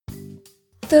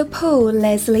The Paul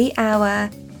Leslie Hour,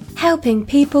 helping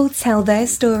people tell their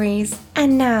stories.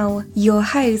 And now, your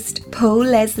host, Paul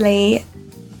Leslie.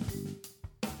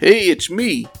 Hey, it's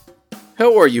me.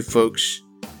 How are you folks?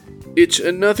 It's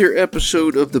another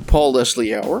episode of the Paul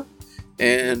Leslie Hour,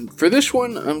 and for this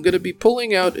one, I'm going to be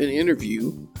pulling out an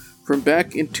interview from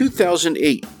back in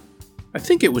 2008. I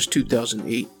think it was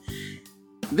 2008.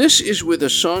 This is with a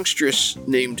songstress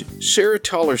named Sarah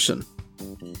Tollerson.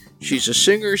 She's a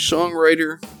singer,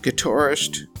 songwriter,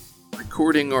 guitarist,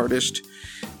 recording artist.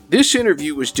 This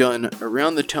interview was done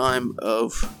around the time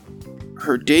of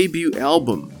her debut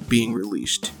album being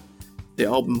released, the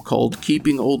album called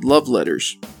Keeping Old Love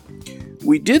Letters.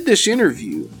 We did this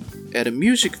interview at a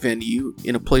music venue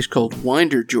in a place called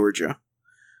Winder, Georgia.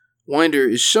 Winder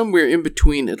is somewhere in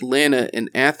between Atlanta and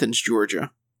Athens,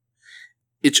 Georgia.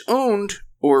 It's owned,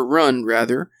 or run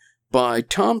rather, by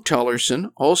Tom Tollerson,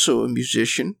 also a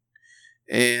musician,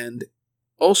 and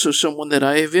also someone that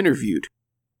I have interviewed.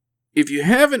 If you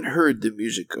haven't heard the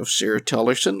music of Sarah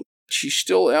Tollerson, she's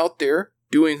still out there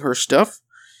doing her stuff.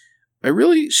 I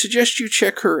really suggest you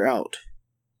check her out.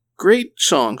 Great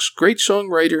songs, great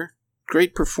songwriter,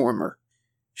 great performer.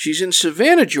 She's in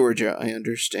Savannah, Georgia, I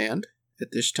understand,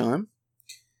 at this time.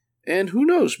 And who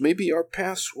knows, maybe our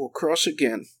paths will cross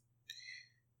again.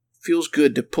 Feels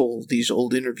good to pull these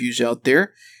old interviews out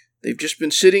there. They've just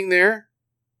been sitting there,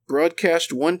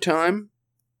 broadcast one time,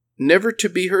 never to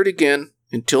be heard again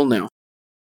until now.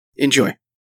 Enjoy.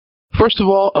 First of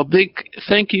all, a big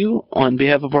thank you on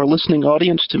behalf of our listening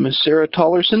audience to Miss Sarah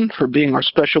Tollerson for being our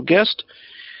special guest.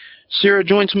 Sarah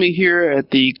joins me here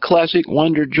at the classic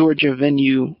Winder, Georgia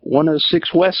venue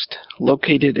 106 West,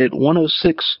 located at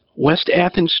 106 West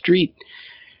Athens Street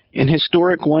in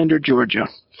historic Winder, Georgia.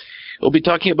 We'll be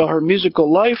talking about her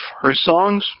musical life, her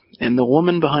songs, and the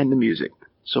woman behind the music.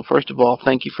 So first of all,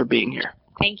 thank you for being here.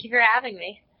 Thank you for having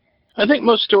me. I think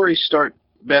most stories start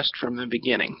best from the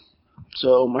beginning.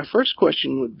 So my first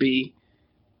question would be,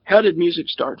 how did music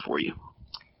start for you?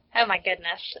 Oh my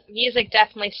goodness. Music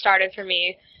definitely started for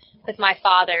me with my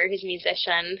father, who's a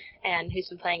musician and who's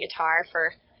been playing guitar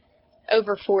for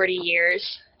over 40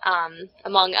 years,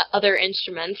 among other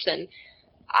instruments, and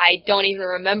I don't even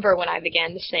remember when I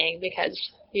began to sing because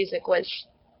music was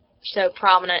so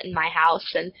prominent in my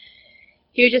house, and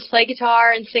he would just play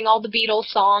guitar and sing all the Beatles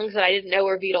songs that I didn't know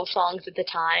were Beatles songs at the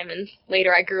time, and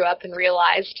later I grew up and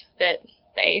realized that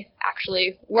they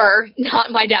actually were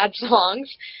not my dad's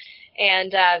songs,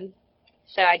 and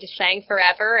so I just sang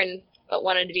forever, but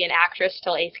wanted to be an actress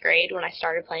till 8th grade when I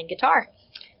started playing guitar,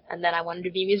 and then I wanted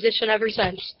to be a musician ever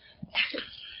since.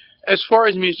 As far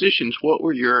as musicians, what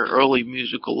were your early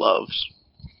musical loves?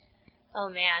 Oh,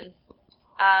 man.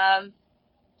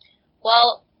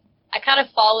 Well, I kind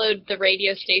of followed the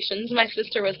radio stations my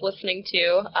sister was listening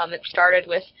to. It started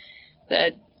with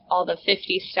all the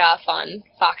 50s stuff on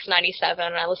Fox 97,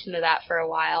 and I listened to that for a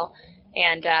while,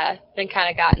 and then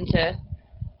kind of got into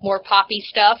more poppy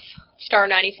stuff, Star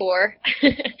 94,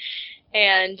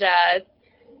 and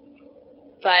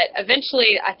but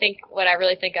eventually I think what I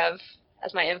really think of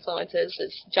as my influences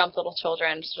is Jump Little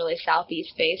Children, which is a really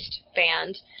Southeast-based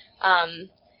band,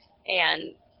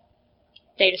 and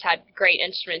they just had great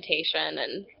instrumentation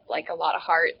and like a lot of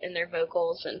heart in their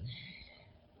vocals, and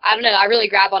I don't know, I really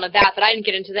grabbed onto that, but I didn't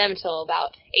get into them until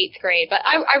about 8th grade. But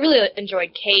I really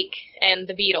enjoyed Cake, and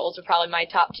the Beatles are probably my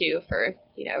top two for,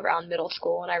 around middle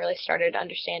school, and I really started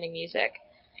understanding music.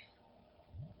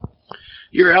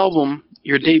 Your album,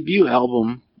 your debut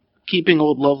album, Keeping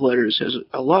Old Love Letters, has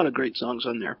a lot of great songs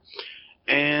on there.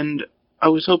 And I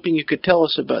was hoping you could tell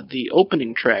us about the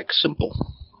opening track,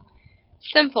 Simple.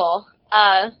 Simple?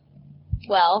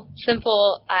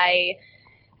 Simple, I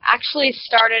actually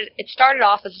started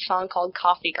off as a song called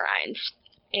Coffee Grinds.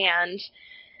 And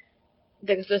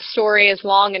the story is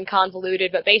long and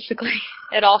convoluted, but basically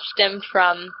it all stemmed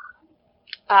from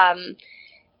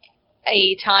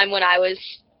a time when I was,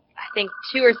 I think,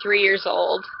 2 or 3 years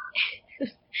old.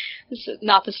 This is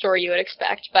not the story you would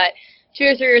expect, but 2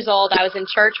 or 3 years old, I was in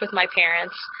church with my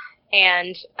parents,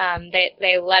 and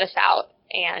they let us out,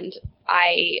 and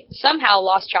I somehow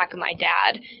lost track of my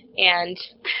dad, and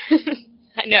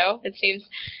I know, it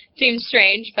seems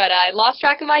strange, but I lost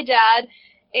track of my dad,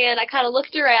 and I kind of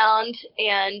looked around,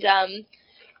 and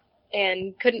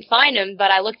couldn't find him,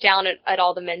 but I looked down at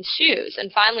all the men's shoes, and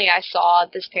finally I saw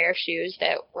this pair of shoes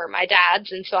that were my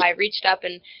dad's, and so I reached up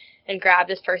and grabbed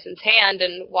this person's hand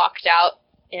and walked out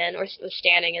and was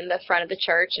standing in the front of the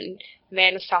church, and the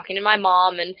man was talking to my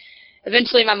mom, and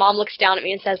eventually my mom looks down at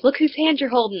me and says, "Look whose hand you're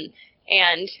holding,"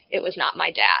 and it was not my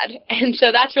dad. And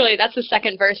so that's the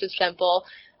second verse of Simple.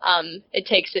 It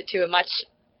takes it to a much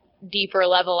deeper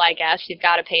level, I guess, you've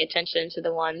got to pay attention to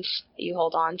the ones you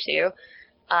hold on to.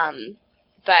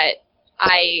 But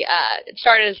it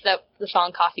started as the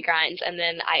song Coffee Grinds, and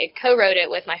then I co-wrote it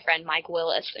with my friend Mike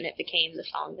Willis, and it became the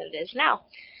song that it is now.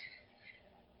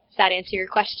 Does that answer your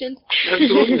question?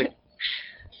 Absolutely.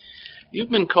 You've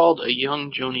been called a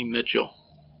young Joni Mitchell,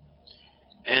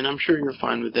 and I'm sure you're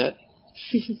fine with that.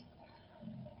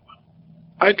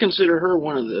 I consider her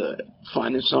one of the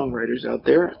finest songwriters out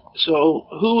there. So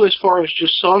who, as far as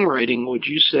just songwriting, would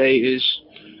you say is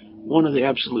one of the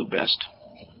absolute best?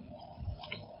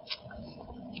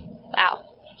 Wow.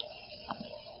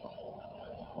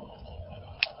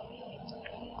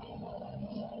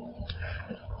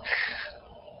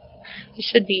 It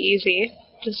should be easy.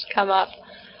 Just come up.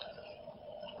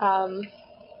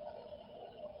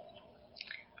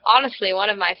 Honestly, one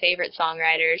of my favorite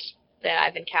songwriters that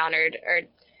I've encountered,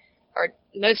 or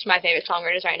most of my favorite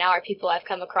songwriters right now, are people I've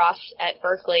come across at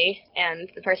Berkeley, and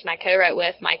the person I co-wrote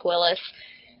with, Mike Willis.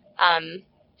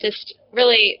 Just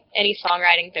really any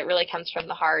songwriting that really comes from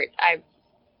the heart. I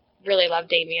really love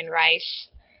Damien Rice.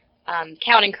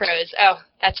 Counting Crows,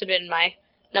 that should have been my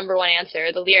number one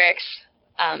answer. The lyrics,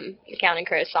 the Counting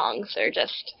Crows songs are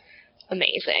just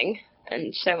amazing,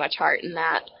 and so much heart in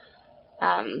that.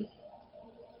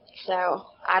 So,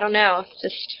 I don't know,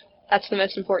 just that's the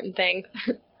most important thing.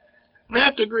 I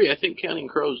have to agree. I think Counting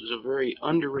Crows is a very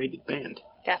underrated band.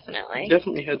 Definitely.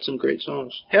 Definitely had some great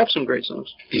songs. Have some great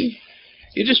songs.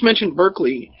 You just mentioned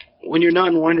Berkeley. When you're not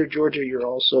in Winder, Georgia, you're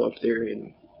also up there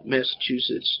in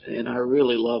Massachusetts, and I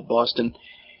really love Boston.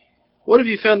 What have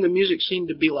you found the music scene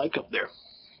to be like up there?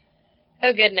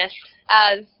 Oh, goodness.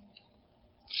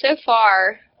 So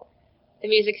far, the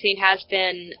music scene has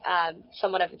been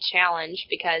somewhat of a challenge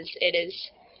because it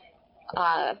is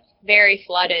very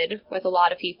flooded with a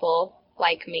lot of people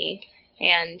like me,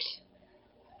 and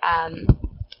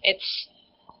it's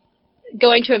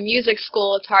going to a music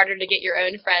school. It's harder to get your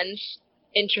own friends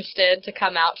interested to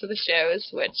come out to the shows,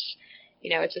 which,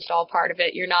 it's just all part of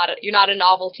it. You're not a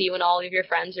novelty when all of your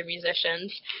friends are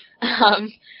musicians.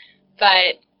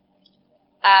 But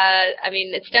I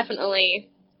mean, there's definitely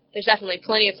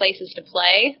plenty of places to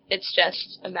play. It's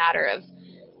just a matter of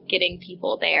getting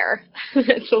people there.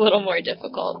 It's a little more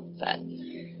difficult, but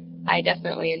I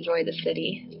definitely enjoy the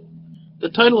city. The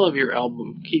title of your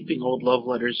album, Keeping Old Love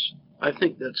Letters, I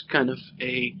think that's kind of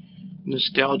a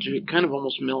nostalgic, kind of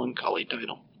almost melancholy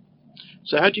title.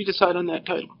 So how'd you decide on that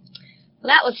title? Well,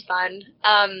 that was fun.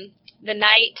 The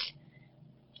night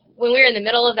when we were in the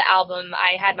middle of the album,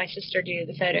 I had my sister do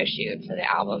the photo shoot for the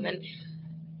album, and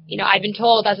I'd been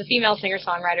told as a female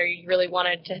singer-songwriter you really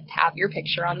wanted to have your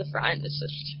picture on the front. It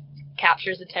just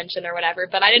captures attention or whatever,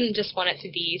 but I didn't just want it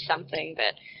to be something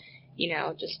that,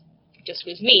 just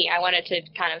was me. I wanted to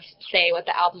kind of say what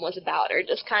the album was about, or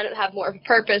just kind of have more of a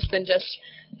purpose than just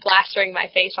plastering my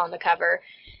face on the cover.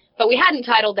 But we hadn't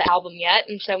titled the album yet,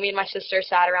 and so me and my sister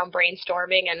sat around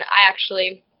brainstorming, and I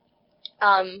actually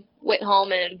went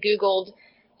home and Googled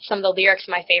some of the lyrics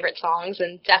of my favorite songs,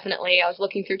 and definitely I was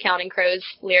looking through Counting Crows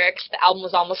lyrics. The album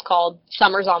was almost called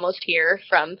Summer's Almost Here,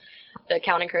 from the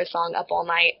Counting Crows song Up All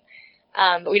Night.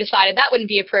 But we decided that wouldn't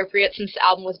be appropriate since the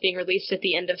album was being released at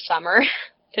the end of summer.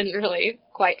 Didn't really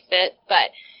quite fit.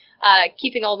 But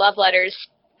Keeping Old Love Letters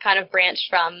kind of branched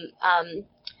from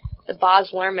the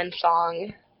Boz Lerman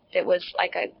song. It was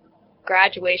like a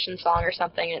graduation song or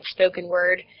something, and it's spoken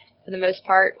word for the most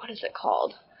part. What is it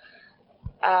called?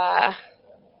 I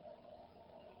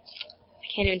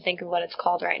can't even think of what it's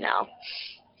called right now.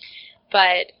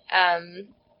 But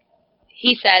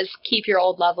he says, keep your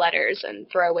old love letters and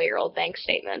throw away your old bank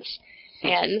statements.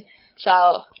 And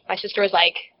so my sister was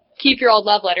like, keep your old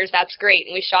love letters, that's great.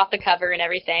 And we shot the cover and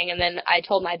everything. And then I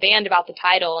told my band about the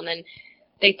title, and then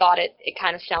they thought it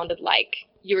kind of sounded like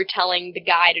you were telling the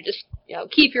guy to just,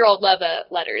 keep your old love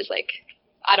letters. Like,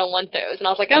 I don't want those. And I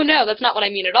was like, oh, no, that's not what I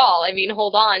mean at all. I mean,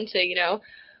 hold on to,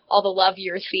 all the love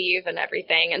you receive and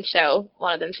everything. And so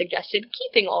one of them suggested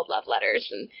keeping old love letters.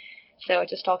 And so it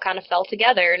just all kind of fell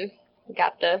together, and we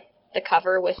got the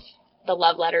cover with the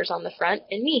love letters on the front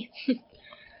and me.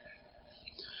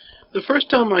 The first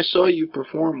time I saw you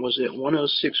perform was at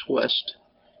 106 West,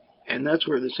 and that's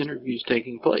where this interview is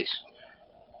taking place.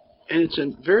 And it's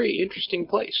a very interesting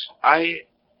place.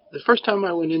 The first time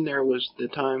I went in there was the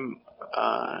time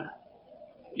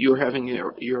you were having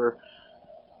your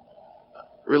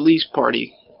release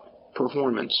party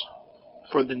performance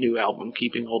for the new album,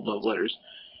 Keeping Old Love Letters.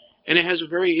 And it has a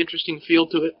very interesting feel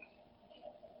to it.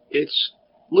 It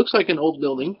looks like an old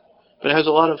building, but it has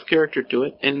a lot of character to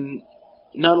it, and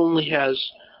not only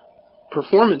has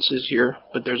performances here,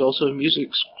 but there's also a music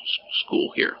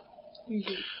school here.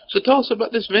 So tell us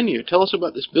about this venue. Tell us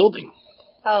about this building.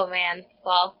 Oh, man.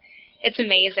 Well, it's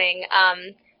amazing.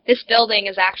 This building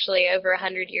is actually over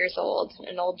 100 years old,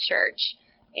 an old church,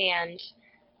 and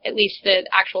at least the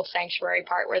actual sanctuary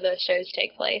part where the shows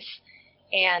take place.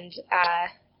 And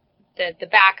the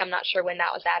back, I'm not sure when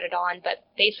that was added on, but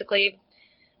basically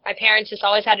my parents just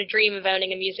always had a dream of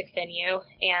owning a music venue,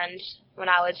 and when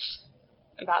I was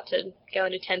about to go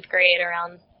into 10th grade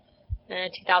around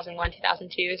 2001,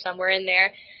 2002, somewhere in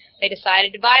there, they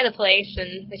decided to buy the place,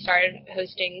 and they started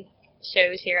hosting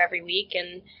shows here every week,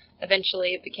 and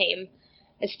eventually it became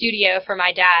a studio for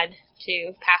my dad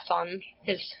to pass on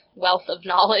his wealth of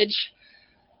knowledge.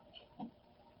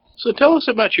 So tell us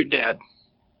about your dad.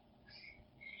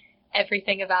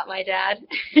 Everything about my dad.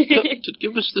 to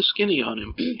give us the skinny on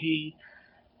him. He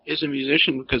is a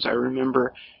musician because I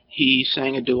remember he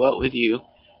sang a duet with you.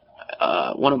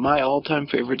 One of my all-time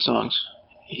favorite songs.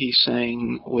 He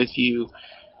sang with you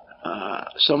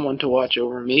Someone to Watch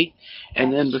Over Me.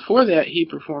 And then before that, he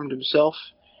performed himself.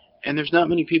 And there's not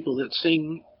many people that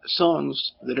sing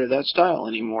songs that are that style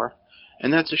anymore.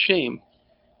 And that's a shame.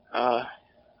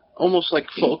 Almost like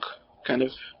folk kind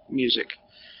of music.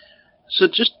 So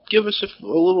just give us a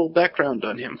little background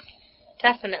on him.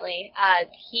 Definitely.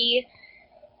 He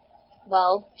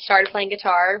started playing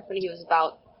guitar when he was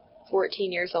about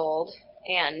 14 years old,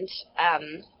 and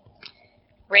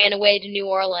ran away to New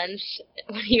Orleans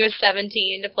when he was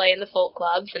 17 to play in the folk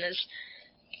clubs, and his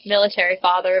military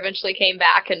father eventually came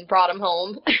back and brought him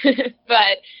home.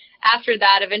 But after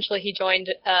that, eventually he joined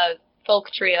a folk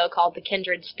trio called the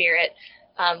Kindred Spirit,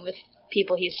 with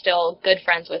people he's still good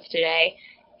friends with today.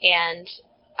 And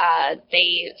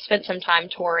they spent some time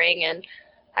touring, and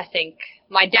I think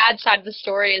my dad's side of the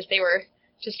story is they were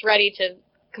just ready to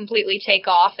completely take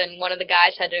off, and one of the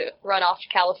guys had to run off to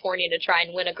California to try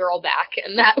and win a girl back,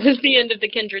 and that was the end of the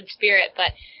Kindred Spirit.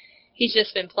 But he's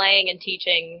just been playing and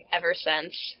teaching ever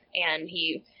since, and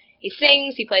he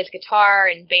sings, he plays guitar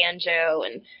and banjo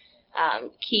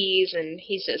and keys, and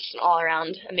he's just an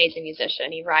all-around amazing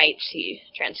musician. He writes, he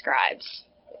transcribes.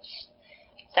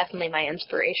 It's definitely my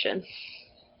inspiration.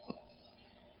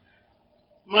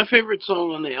 My favorite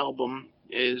song on the album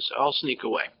is I'll Sneak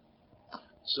Away.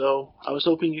 So I was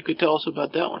hoping you could tell us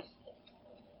about that one.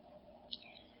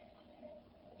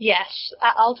 Yes,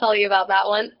 I'll tell you about that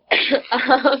one.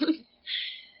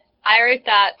 I wrote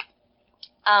that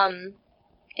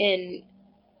in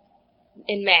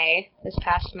May, this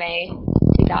past May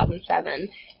 2007,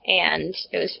 and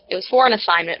it was for an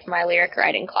assignment for my lyric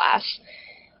writing class.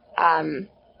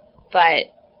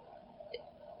 But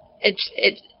it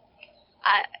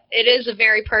is a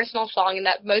very personal song in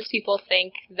that most people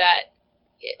think that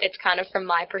it's kind of from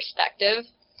my perspective,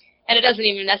 and it doesn't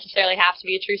even necessarily have to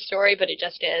be a true story, but it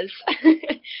just is.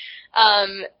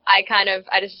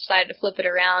 I just decided to flip it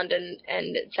around, and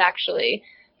it's actually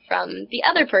from the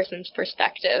other person's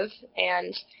perspective,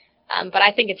 and but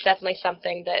I think it's definitely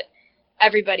something that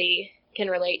everybody can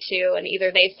relate to, and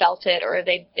either they've felt it or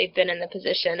they've been in the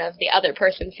position of the other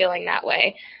person feeling that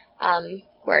way,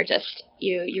 where just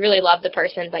you really love the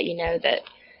person, but you know that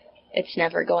it's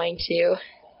never going to,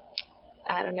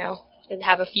 I don't know,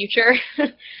 have a future,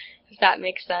 if that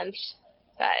makes sense.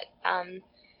 But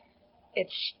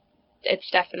it's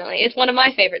definitely, it's one of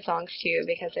my favorite songs too,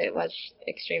 because it was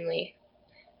extremely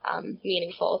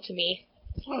meaningful to me.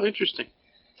 Oh, interesting.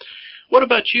 What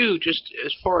about you, just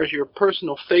as far as your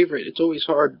personal favorite? It's always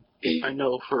hard, I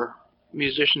know, for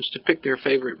musicians to pick their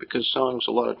favorite, because songs,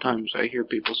 a lot of times I hear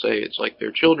people say it's like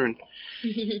their children.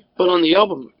 But on the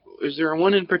album, is there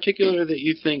one in particular that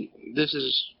you think, this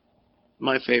is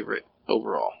my favorite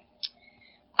overall?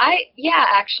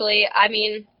 Actually, I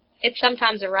mean, it's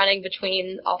sometimes a running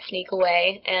between I'll Sneak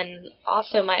Away and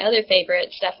also my other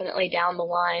favorites, definitely Down the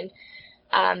Line.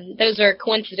 Those are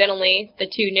coincidentally the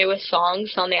two newest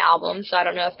songs on the album, so I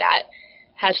don't know if that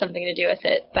has something to do with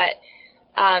it. But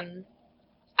I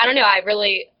don't know,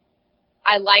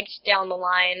 I liked Down the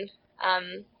Line.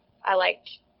 I liked,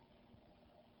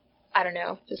 I don't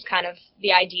know, just kind of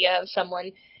the idea of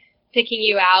someone picking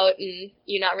you out and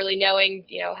you not really knowing,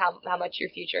 how much your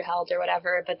future held or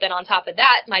whatever. But then on top of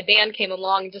that, my band came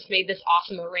along and just made this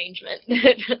awesome arrangement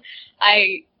that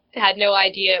I had no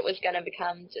idea it was going to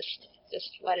become just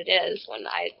what it is, when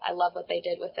I love what they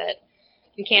did with it.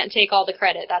 You can't take all the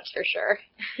credit, that's for sure.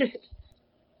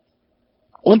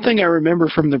 One thing I remember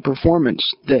from the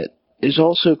performance that is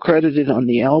also credited on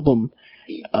the album,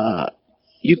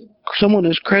 someone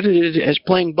is credited as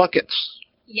playing buckets.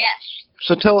 Yes.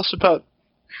 So tell us about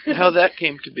how that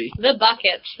came to be. The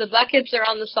buckets are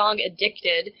on the song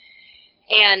Addicted,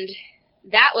 and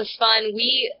that was fun.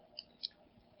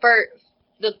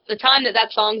 the time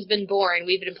that song's been born,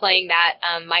 we've been playing that.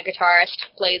 My guitarist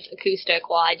plays acoustic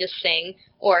while I just sing,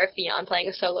 or if I'm playing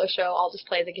a solo show, I'll just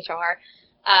play the guitar.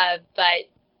 But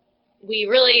we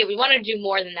wanted to do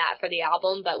more than that for the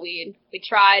album, but we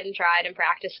tried and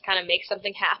practiced to kind of make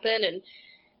something happen, and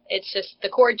it's just the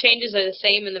chord changes are the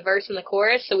same in the verse and the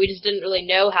chorus, so we just didn't really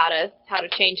know how to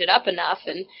change it up enough,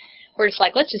 and we're just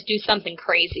like, let's just do something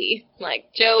crazy. Like,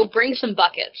 Joe, bring some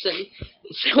buckets. And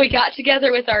so we got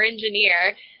together with our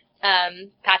engineer,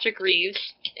 Patrick Reeves,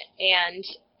 and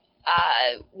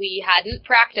we hadn't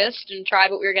practiced and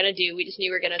tried what we were going to do. We just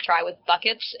knew we were going to try with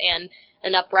buckets and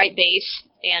an upright bass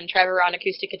and Trevor on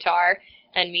acoustic guitar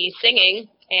and me singing.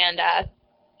 And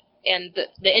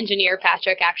the engineer,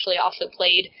 Patrick, actually also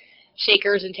played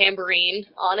shakers and tambourine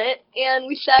on it. And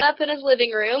we set up in his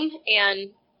living room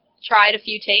and tried a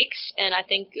few takes, and I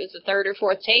think it was the third or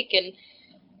fourth take,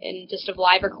 and just a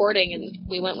live recording, and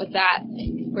we went with that.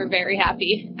 We're very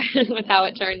happy with how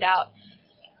it turned out.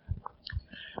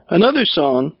 Another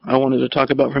song I wanted to talk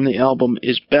about from the album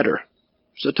is Better.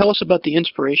 So tell us about the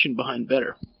inspiration behind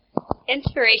Better.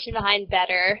 Inspiration behind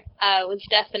Better was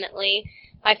definitely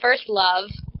my first love,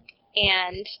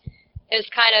 and it was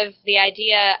kind of the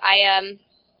idea.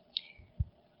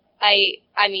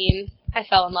 I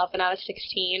fell in love when I was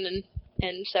 16,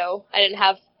 and so I didn't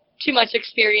have too much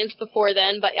experience before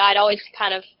then, but I'd always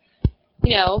kind of,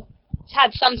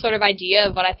 had some sort of idea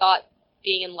of what I thought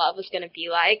being in love was going to be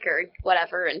like or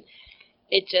whatever, and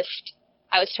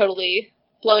I was totally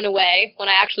blown away when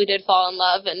I actually did fall in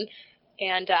love, and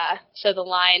so the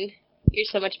line, "You're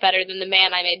so much better than the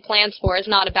man I made plans for," is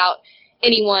not about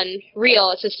anyone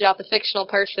real, it's just about the fictional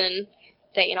person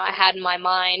that, I had in my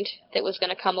mind that was going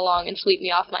to come along and sweep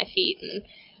me off my feet, and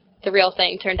the real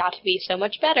thing turned out to be so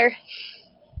much better.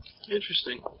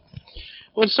 Interesting.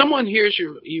 When someone hears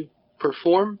you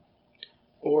perform,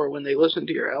 or when they listen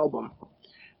to your album,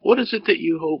 what is it that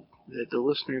you hope that the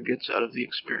listener gets out of the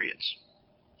experience?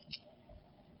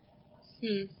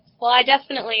 Well, I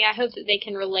hope that they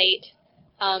can relate.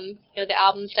 The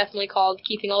album's definitely called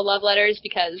Keeping Old Love Letters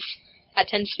because that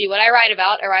tends to be what I write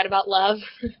about. I write about love.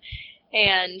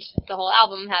 And the whole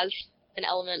album has an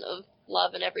element of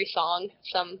love in every song,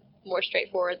 some more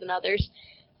straightforward than others.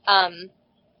 And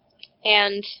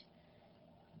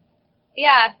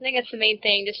yeah, I think that's the main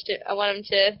thing. I want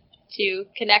them to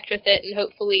connect with it and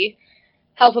hopefully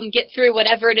help them get through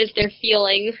whatever it is they're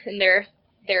feeling in their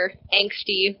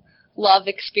angsty love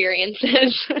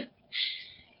experiences.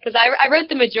 Because I wrote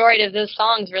the majority of those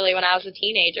songs really when I was a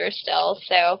teenager still,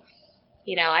 so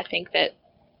I think that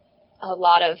a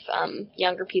lot of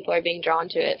younger people are being drawn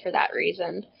to it for that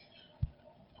reason.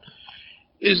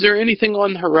 Is there anything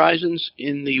on the horizons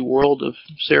in the world of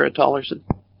Sarah Tollerson?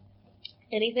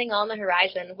 Anything on the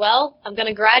horizon? Well, I'm going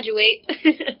to graduating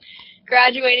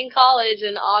college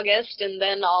in August, and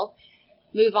then I'll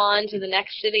move on to the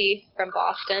next city from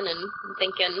Boston, and I'm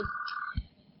thinking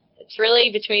it's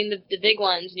really between the big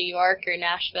ones, New York or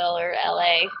Nashville or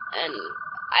LA, and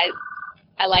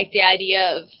I like the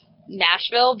idea of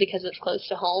Nashville because it's close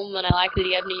to home, and I like the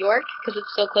idea of New York because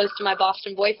it's so close to my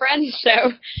Boston boyfriend.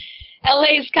 So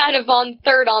LA is kind of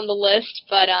third on the list,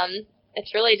 but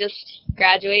it's really just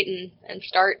graduate and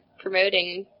start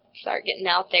promoting, start getting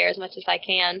out there as much as I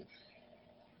can.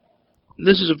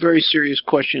 This is a very serious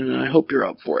question, and I hope you're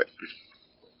up for it.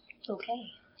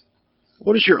 Okay.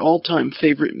 What is your all-time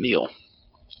favorite meal?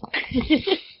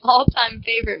 All-time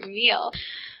favorite meal?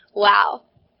 Wow.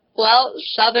 Well,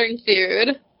 Southern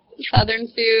food,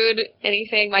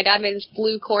 anything. My dad made this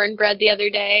blue cornbread the other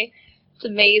day. It's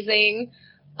amazing.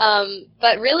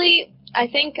 But really, I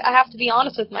think I have to be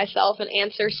honest with myself and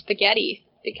answer spaghetti,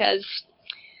 because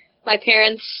my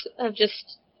parents have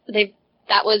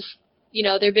that was,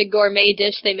 their big gourmet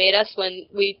dish they made us when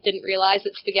we didn't realize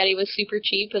that spaghetti was super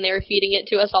cheap, and they were feeding it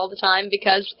to us all the time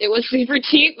because it was super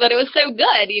cheap, but it was so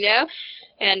good,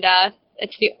 And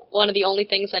it's one of the only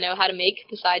things I know how to make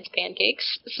besides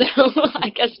pancakes. So I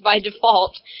guess by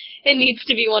default, it needs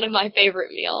to be one of my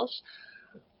favorite meals.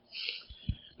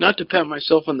 Not to pat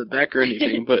myself on the back or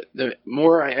anything, but the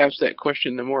more I ask that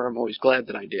question, the more I'm always glad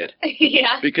that I did.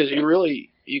 Yeah. Because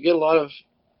you get a lot of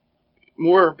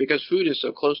more because food is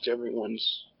so close to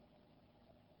everyone's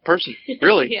person.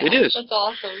 Really, Yeah, it is. That's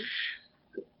awesome.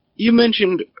 You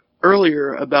mentioned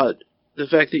earlier about the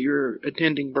fact that you're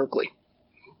attending Berkeley.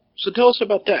 So tell us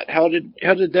about that. How did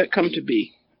that come to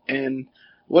be? And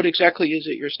what exactly is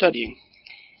it you're studying?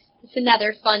 It's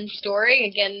another fun story,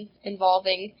 again,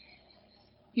 involving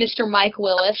Mr. Mike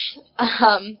Willis.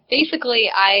 Basically,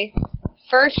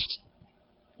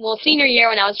 senior year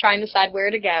when I was trying to decide where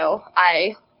to go,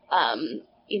 I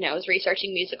was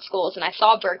researching music schools, and I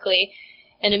saw Berklee,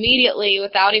 and immediately,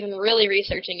 without even really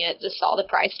researching it, just saw the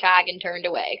price tag and turned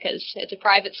away, because it's a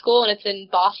private school and it's in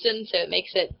Boston, so it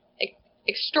makes it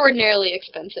extraordinarily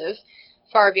expensive,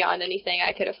 far beyond anything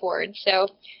I could afford. So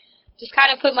just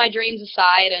kind of put my dreams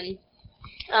aside and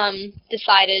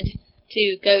decided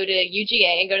to go to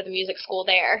UGA and go to the music school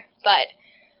there. But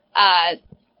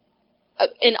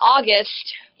in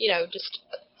August, just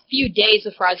a few days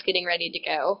before I was getting ready to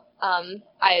go,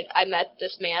 I met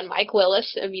this man, Mike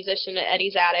Willis, a musician at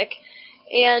Eddie's Attic,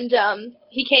 and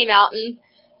he came out and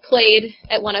played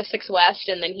at 106 West,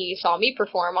 and then he saw me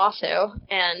perform also,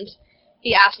 and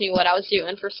he asked me what I was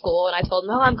doing for school, and I told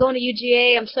him, I'm going to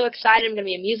UGA, I'm so excited, I'm going to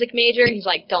be a music major, and he's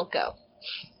like, don't go.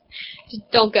 Just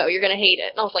don't go, you're going to hate it.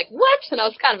 And I was like, what? And I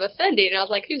was kind of offended, and I was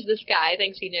like, who's this guy?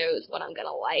 Thinks he knows what I'm going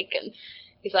to like, and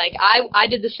he's like, I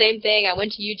did the same thing. I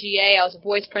went to UGA. I was a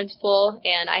voice principal,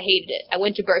 and I hated it. I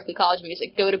went to Berklee College of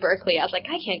Music. Go to Berklee. I was like,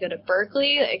 I can't go to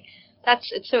Berklee. Like,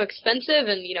 it's so expensive.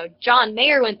 And John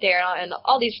Mayer went there, and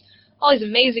all these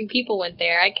amazing people went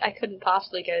there. I couldn't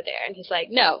possibly go there. And he's like,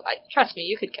 no, trust me,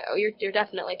 you could go. You're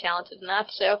definitely talented enough.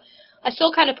 So I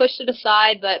still kind of pushed it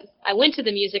aside, but I went to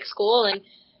the music school,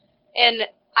 and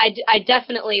I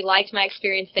definitely liked my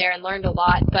experience there and learned a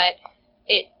lot. But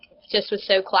it just was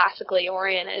so classically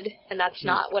oriented, and that's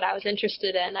not what I was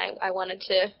interested in. I wanted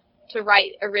to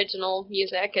write original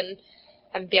music and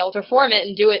be able to perform it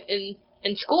and do it in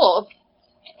school.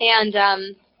 And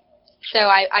so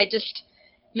I just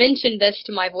mentioned this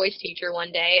to my voice teacher one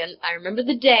day, and I remember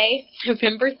the day,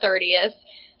 November 30th,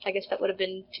 I guess that would have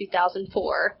been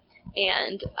 2004,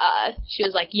 and she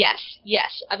was like, yes,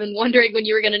 I've been wondering when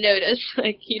you were going to notice.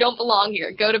 Like, you don't belong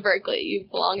here. Go to Berklee. You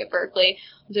belong at Berklee.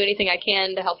 I'll do anything I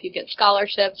can to help you get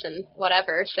scholarships and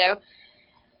whatever. So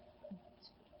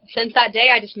since that day,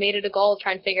 I just made it a goal to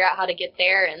try and figure out how to get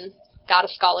there, and got a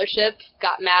scholarship,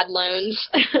 got mad loans,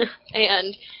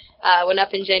 and went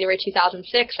up in January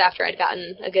 2006 after I'd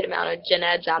gotten a good amount of gen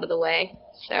eds out of the way.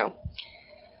 So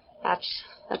that's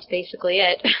basically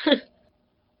it.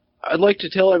 I'd like to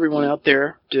tell everyone out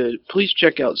there to please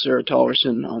check out Sarah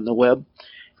Tollerson on the web.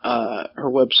 Her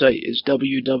website is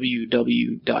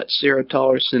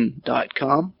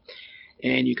www.sarahTollerson.com,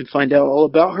 and you can find out all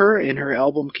about her and her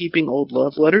album Keeping Old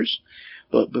Love Letters.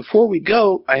 But before we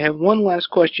go, I have one last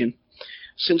question.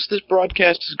 Since this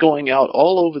broadcast is going out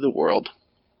all over the world,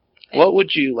 what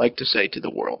would you like to say to the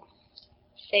world?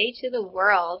 Say to the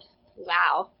world?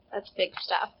 Wow, that's big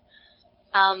stuff.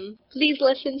 Please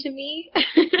listen to me,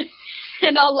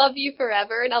 and I'll love you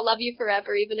forever, and I'll love you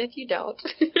forever even if you don't.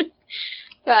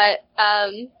 But,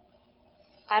 I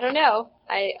don't know.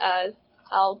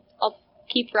 I'll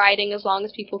keep writing as long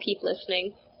as people keep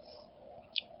listening.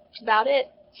 That's about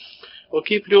it. Well,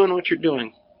 keep doing what you're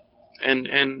doing.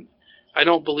 And I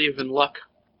don't believe in luck,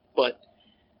 but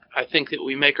I think that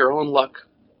we make our own luck,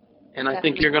 and I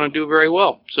think you're going to do very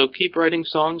well. So keep writing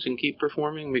songs and keep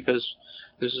performing, because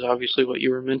this is obviously what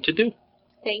you were meant to do.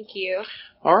 Thank you.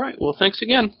 All right. Well, thanks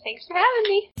again. Thanks for having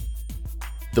me.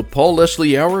 The Paul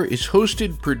Leslie Hour is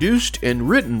hosted, produced, and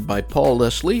written by Paul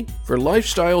Leslie for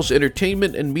Lifestyles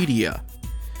Entertainment and Media.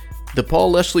 The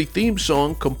Paul Leslie theme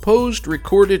song composed,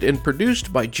 recorded, and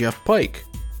produced by Jeff Pike.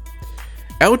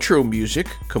 Outro music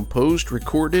composed,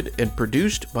 recorded, and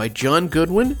produced by John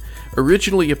Goodwin,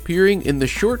 originally appearing in the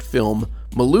short film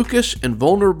Malukas and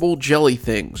Vulnerable Jelly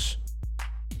Things.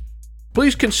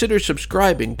 Please consider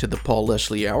subscribing to the Paul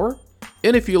Leslie Hour,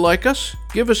 and if you like us,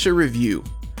 give us a review.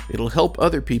 It'll help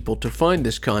other people to find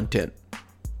this content.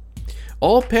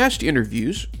 All past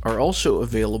interviews are also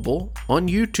available on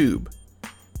YouTube.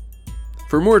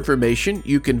 For more information,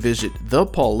 you can visit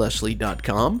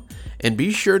thepaulleslie.com, and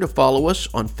be sure to follow us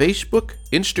on Facebook,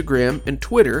 Instagram, and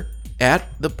Twitter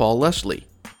 @ThePaulLeslie.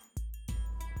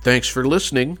 Thanks for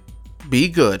listening. Be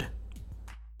good.